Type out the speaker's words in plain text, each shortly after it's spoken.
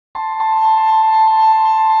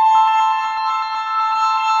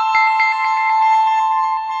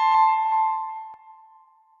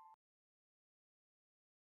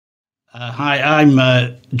Hi,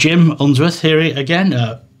 I'm Jim Unsworth here again,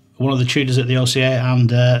 one of the tutors at the OCA,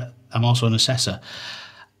 and I'm also an assessor.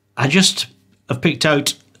 I just have picked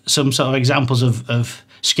out some sort of examples of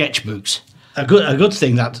sketchbooks. A good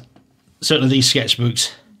thing that certainly these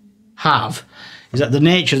sketchbooks have is that the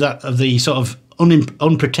nature of the sort of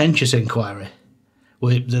unpretentious inquiry,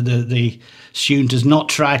 where the student does not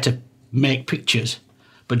try to make pictures,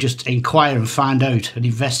 but just inquire and find out and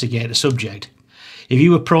investigate a subject. If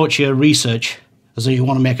you approach your research as though you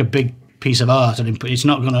want to make a big piece of art, and it's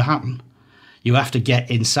not going to happen. You have to get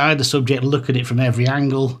inside the subject, look at it from every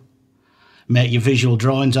angle, make your visual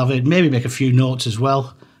drawings of it, maybe make a few notes as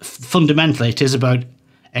well. Fundamentally, it is about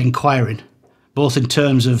inquiring, both in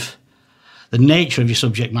terms of the nature of your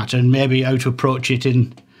subject matter and maybe how to approach it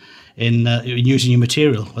in using your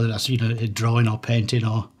material, whether that's drawing or painting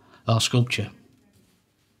or sculpture.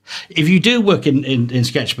 If you do work in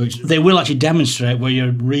sketchbooks, they will actually demonstrate where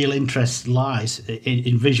your real interest lies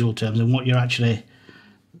in visual terms and what you're actually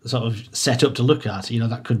sort of set up to look at.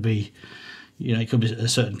 That could be, it could be a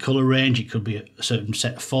certain colour range, it could be a certain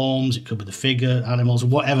set of forms, it could be the figure, animals,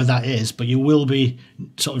 whatever that is, but you will be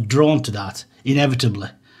sort of drawn to that inevitably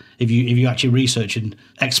if you actually research and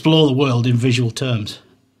explore the world in visual terms.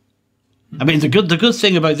 I mean, the good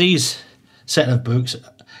thing about these set of books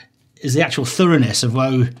is the actual thoroughness of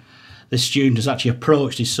how the student has actually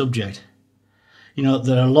approached his subject.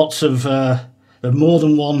 There are lots of, there are more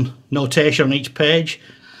than one notation on each page,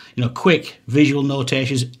 quick visual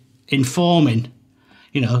notations informing,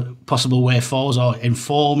 possible way forwards or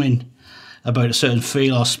informing about a certain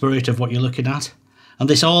feel or spirit of what you're looking at. And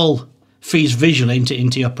this all feeds visually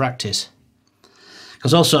into your practice.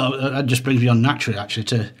 Because also, that just brings me on naturally, actually,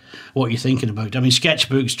 to what you're thinking about. I mean,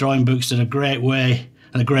 sketchbooks, drawing books are a great way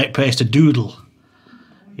and a great place to doodle.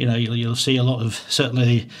 You'll see a lot of, certainly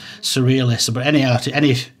the surrealists, but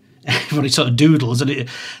anybody sort of doodles, and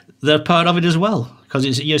they're part of it as well,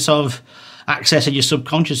 because you're sort of accessing your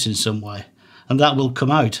subconscious in some way, and that will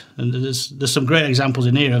come out. And there's some great examples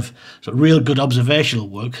in here of sort of real good observational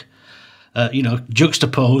work,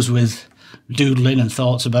 juxtaposed with doodling and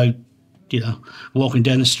thoughts about, walking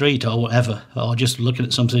down the street or whatever, or just looking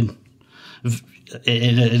at something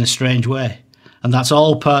in a strange way. And that's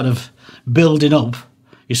all part of building up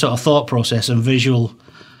your sort of thought process and visual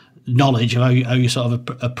knowledge of how you sort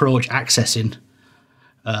of approach accessing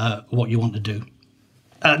what you want to do.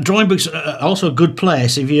 Drawing books are also a good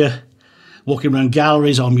place if you're walking around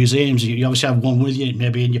galleries or museums. You obviously have one with you,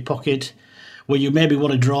 maybe in your pocket, where you maybe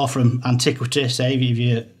want to draw from antiquity, say if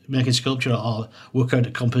you're making sculpture or work out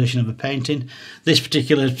a composition of a painting. This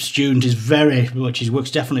particular student is his work's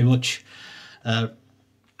definitely much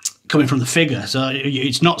coming from the figure, so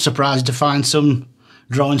it's not surprising to find some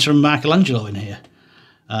drawings from Michelangelo in here,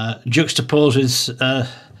 juxtaposed with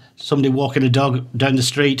somebody walking a dog down the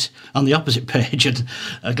street on the opposite page and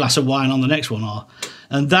a glass of wine on the next one.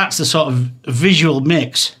 And that's the sort of visual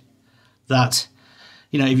mix that,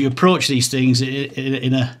 if you approach these things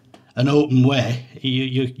in an open way,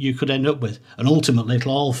 you could end up with. And ultimately,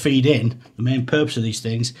 it'll all feed in. The main purpose of these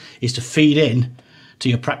things is to feed in to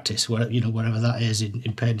your practice, wherever that is, in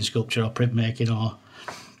painting, sculpture or printmaking or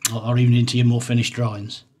even into your more finished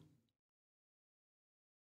drawings.